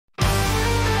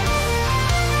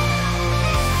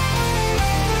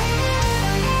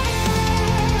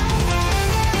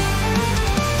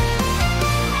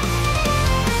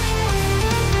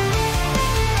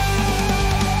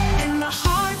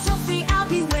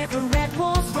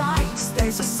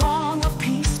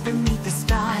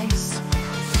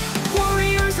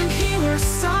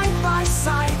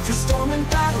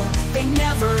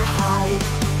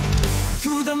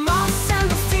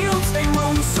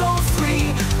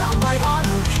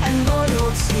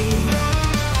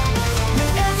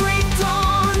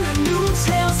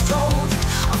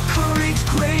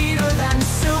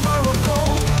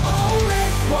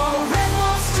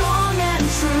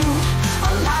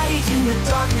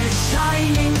darkness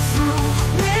shining through.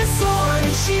 With sword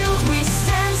and shield we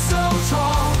stand so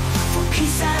tall. For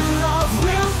peace and love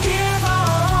we'll give our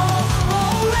all.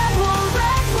 Oh,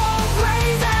 Redwall,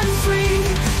 brave and free.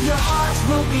 Your heart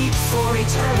will beat for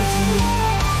eternity.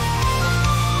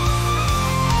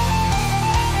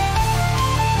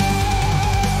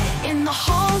 In the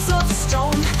halls of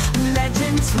stone,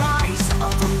 legends rise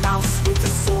of a mouse with a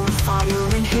sword,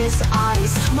 fire in his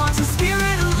eyes. Martin's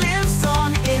spirit lives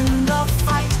on in the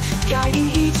fight, guiding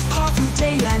each path through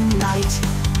day and night.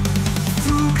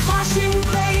 Through clashing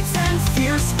blades and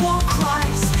fierce war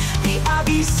cries, the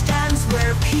abbey stands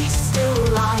where peace still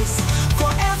lies.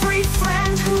 For every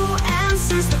friend who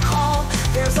answers the call,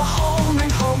 there's a home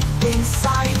and hope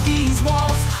inside these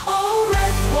walls. Oh,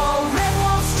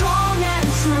 Redwall, strong and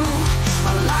true,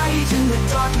 a light in the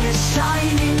darkness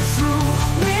shining through.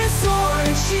 With sword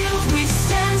and shield we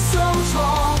stand so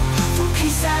tall. For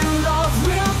peace and love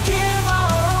we'll give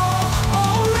our all.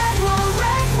 Oh,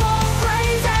 Redwall,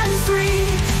 brave and free.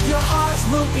 Your heart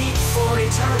will beat for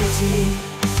eternity.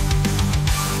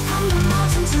 From the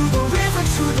mountain to the river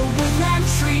to the woodland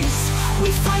trees, we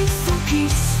fight for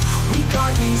peace, we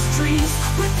guard these trees.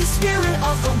 With the spirit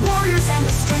of the warriors and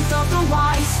the strength of the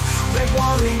wise,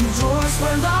 Redwall endures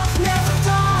where love never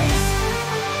dies.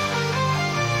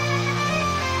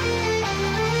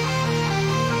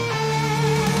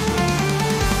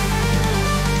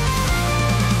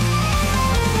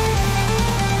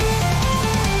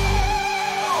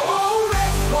 Oh,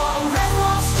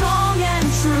 Redwall, strong and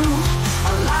true,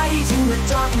 a light in the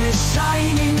darkness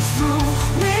shining through.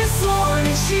 With sword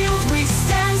and shield we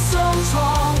stand so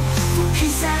tall. For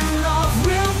peace and love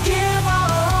we'll give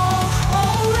our all.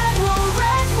 Oh,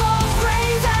 Redwall,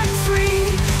 brave and free.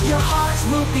 Your heart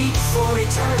will beat for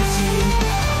eternity.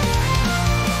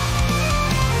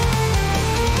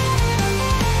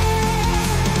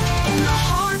 In the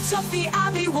heart of the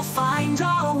abbey we'll find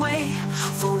our way.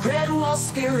 For Redwall's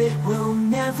spirit will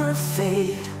never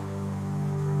fade.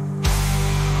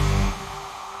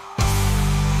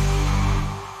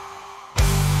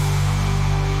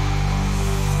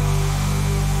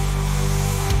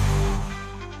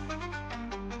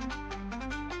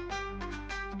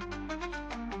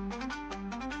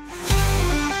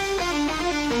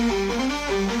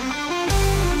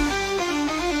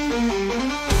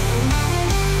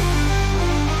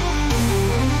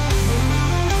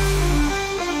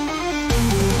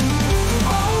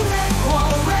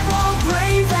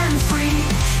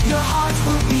 Your heart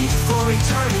will beat for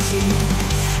eternity.